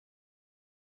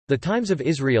The Times of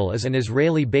Israel is an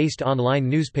Israeli-based online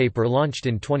newspaper launched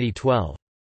in 2012.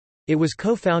 It was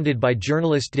co-founded by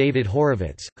journalist David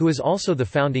Horowitz, who is also the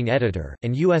founding editor,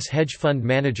 and U.S. hedge fund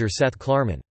manager Seth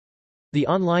Klarman. The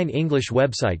online English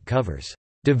website covers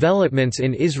developments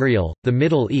in Israel, the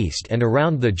Middle East and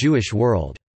around the Jewish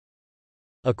world,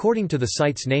 according to the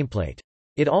site's nameplate.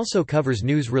 It also covers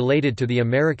news related to the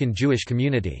American Jewish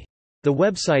community. The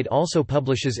website also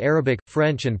publishes Arabic,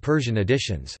 French and Persian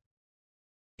editions.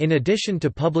 In addition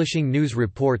to publishing news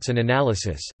reports and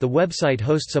analysis, the website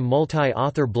hosts a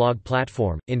multi-author blog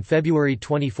platform. In February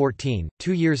 2014,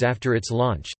 2 years after its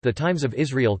launch, The Times of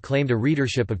Israel claimed a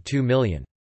readership of 2 million.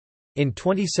 In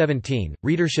 2017,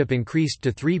 readership increased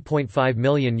to 3.5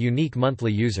 million unique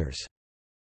monthly users.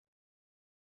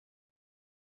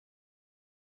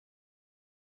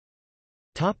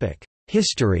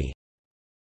 History.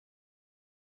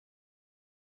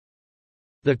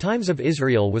 The Times of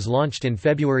Israel was launched in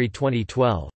February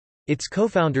 2012. Its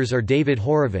co-founders are David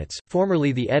Horowitz,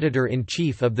 formerly the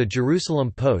editor-in-chief of the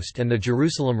Jerusalem Post and the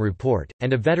Jerusalem Report,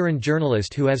 and a veteran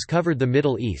journalist who has covered the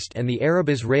Middle East and the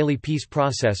Arab-Israeli peace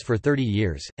process for 30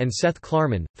 years, and Seth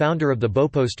Klarman, founder of the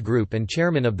Beaupost Group and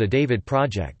chairman of the David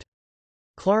Project.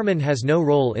 Klarman has no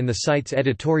role in the site's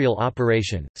editorial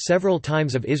operation. Several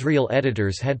Times of Israel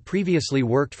editors had previously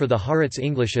worked for the Haaretz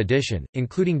English edition,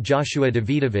 including Joshua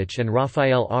Davidovich and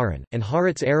Raphael Aron, and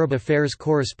Haaretz Arab Affairs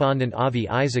correspondent Avi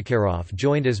Issacharoff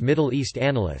joined as Middle East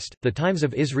analyst. The Times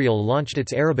of Israel launched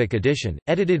its Arabic edition,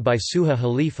 edited by Suha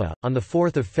Khalifa, on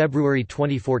 4 February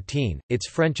 2014, its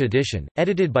French edition,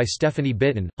 edited by Stephanie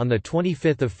Bitton, on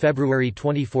 25 February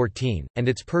 2014, and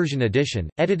its Persian edition,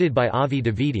 edited by Avi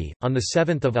Davidi, on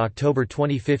 7 October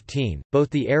 2015. Both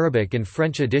the Arabic and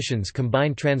French editions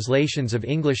combine translations of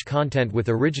English content with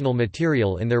original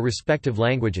material in their respective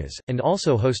languages, and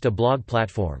also host a blog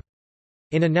platform.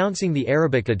 In announcing the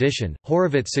Arabic edition,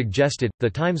 Horowitz suggested, The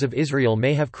Times of Israel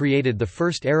may have created the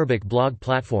first Arabic blog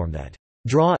platform that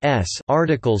draws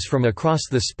articles from across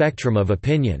the spectrum of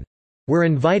opinion. We're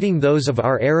inviting those of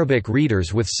our Arabic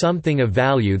readers with something of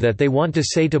value that they want to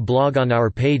say to blog on our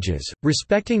pages,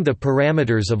 respecting the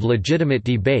parameters of legitimate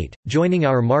debate, joining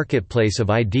our marketplace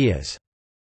of ideas,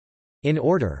 in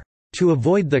order to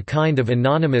avoid the kind of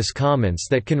anonymous comments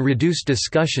that can reduce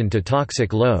discussion to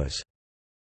toxic lows.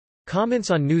 Comments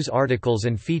on news articles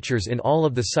and features in all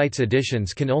of the site's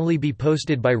editions can only be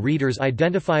posted by readers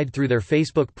identified through their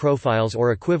Facebook profiles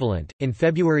or equivalent. In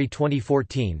February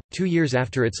 2014, 2 years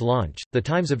after its launch, The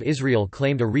Times of Israel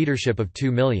claimed a readership of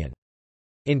 2 million.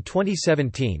 In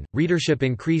 2017, readership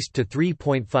increased to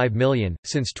 3.5 million.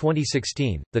 Since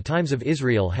 2016, The Times of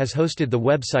Israel has hosted the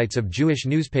websites of Jewish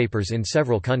newspapers in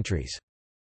several countries.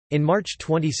 In March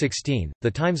 2016,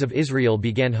 The Times of Israel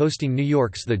began hosting New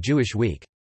York's The Jewish Week.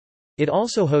 It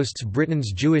also hosts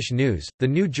Britain's Jewish News, the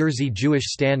New Jersey Jewish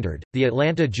Standard, the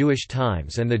Atlanta Jewish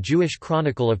Times and the Jewish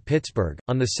Chronicle of Pittsburgh.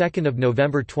 On 2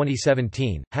 November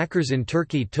 2017, hackers in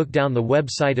Turkey took down the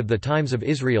website of the Times of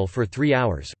Israel for 3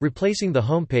 hours, replacing the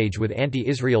homepage with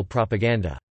anti-Israel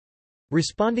propaganda.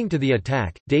 Responding to the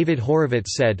attack, David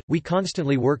Horowitz said, "We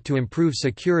constantly work to improve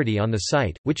security on the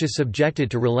site, which is subjected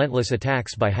to relentless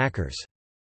attacks by hackers.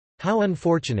 How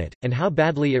unfortunate, and how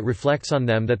badly it reflects on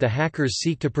them that the hackers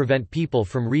seek to prevent people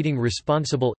from reading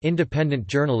responsible, independent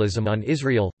journalism on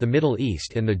Israel, the Middle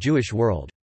East and the Jewish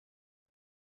world."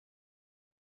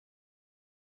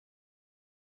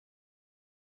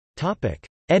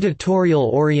 Editorial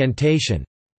orientation.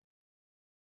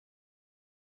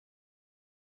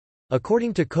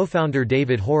 According to co-founder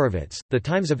David Horowitz, The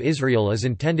Times of Israel is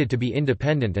intended to be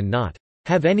independent and not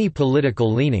have any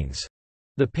political leanings.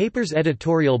 The paper's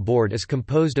editorial board is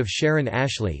composed of Sharon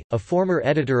Ashley, a former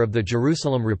editor of the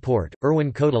Jerusalem Report,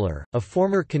 Erwin Kodeler, a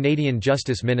former Canadian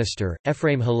Justice Minister,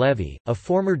 Ephraim Halevi, a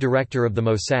former director of the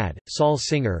Mossad, Saul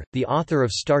Singer, the author of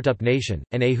Startup Nation,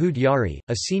 and Ehud Yari,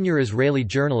 a senior Israeli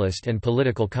journalist and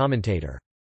political commentator.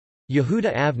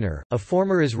 Yehuda Avner, a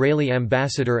former Israeli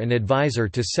ambassador and advisor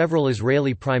to several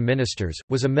Israeli prime ministers,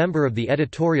 was a member of the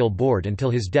editorial board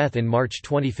until his death in March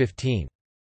 2015.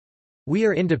 We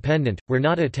are independent, we're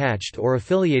not attached or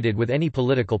affiliated with any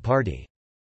political party.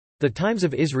 The Times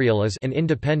of Israel is an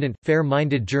independent,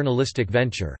 fair-minded journalistic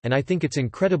venture, and I think it's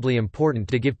incredibly important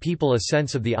to give people a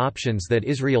sense of the options that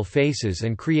Israel faces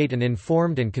and create an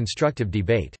informed and constructive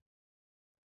debate.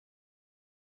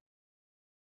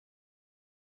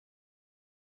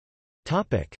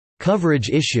 Coverage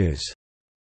issues.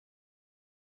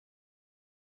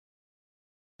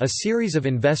 A series of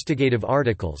investigative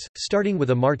articles, starting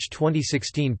with a March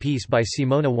 2016 piece by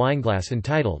Simona Weinglass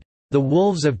entitled, "The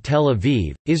Wolves of Tel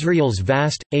Aviv, Israel's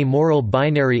Vast, Amoral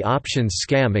Binary Options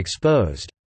Scam Exposed",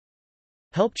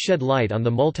 helped shed light on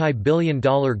the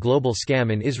multi-billion-dollar global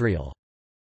scam in Israel.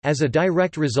 As a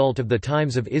direct result of the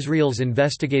Times of Israel's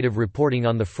investigative reporting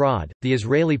on the fraud, the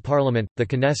Israeli parliament, the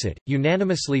Knesset,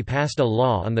 unanimously passed a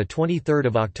law on 23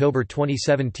 October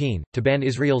 2017, to ban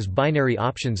Israel's binary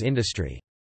options industry.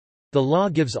 The law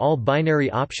gives all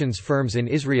binary options firms in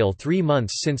Israel 3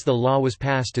 months since the law was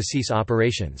passed to cease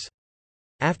operations.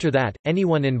 After that,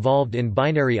 anyone involved in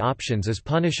binary options is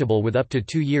punishable with up to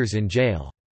 2 years in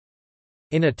jail.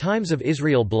 In a Times of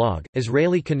Israel blog,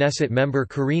 Israeli Knesset member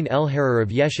Karine Elharer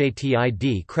of Yesh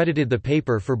Atid credited the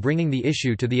paper for bringing the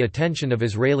issue to the attention of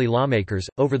Israeli lawmakers.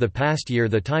 Over the past year,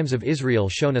 the Times of Israel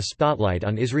shone a spotlight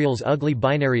on Israel's ugly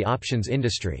binary options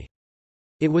industry.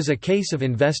 It was a case of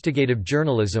investigative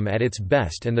journalism at its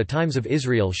best, and the Times of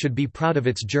Israel should be proud of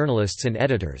its journalists and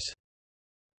editors.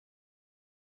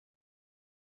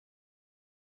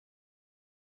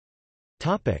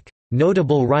 Topic: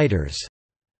 Notable writers.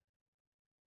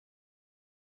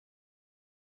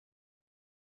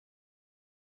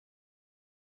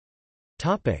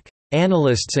 Topic: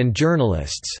 Analysts and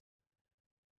journalists.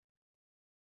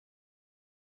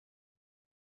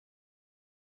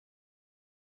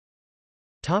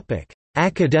 Topic: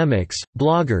 Academics,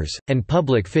 bloggers, and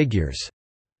public figures.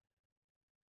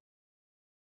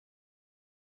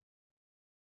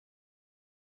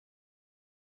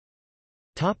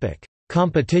 Topic: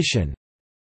 Competition.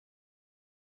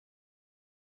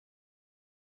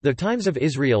 The Times of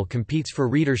Israel competes for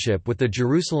readership with the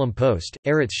Jerusalem Post,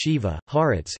 Eretz Shiva,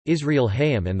 Haaretz, Israel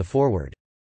Hayom and The Forward.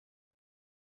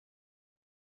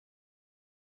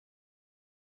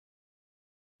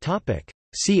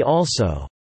 See also: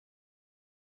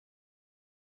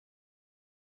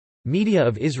 Media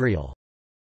of Israel.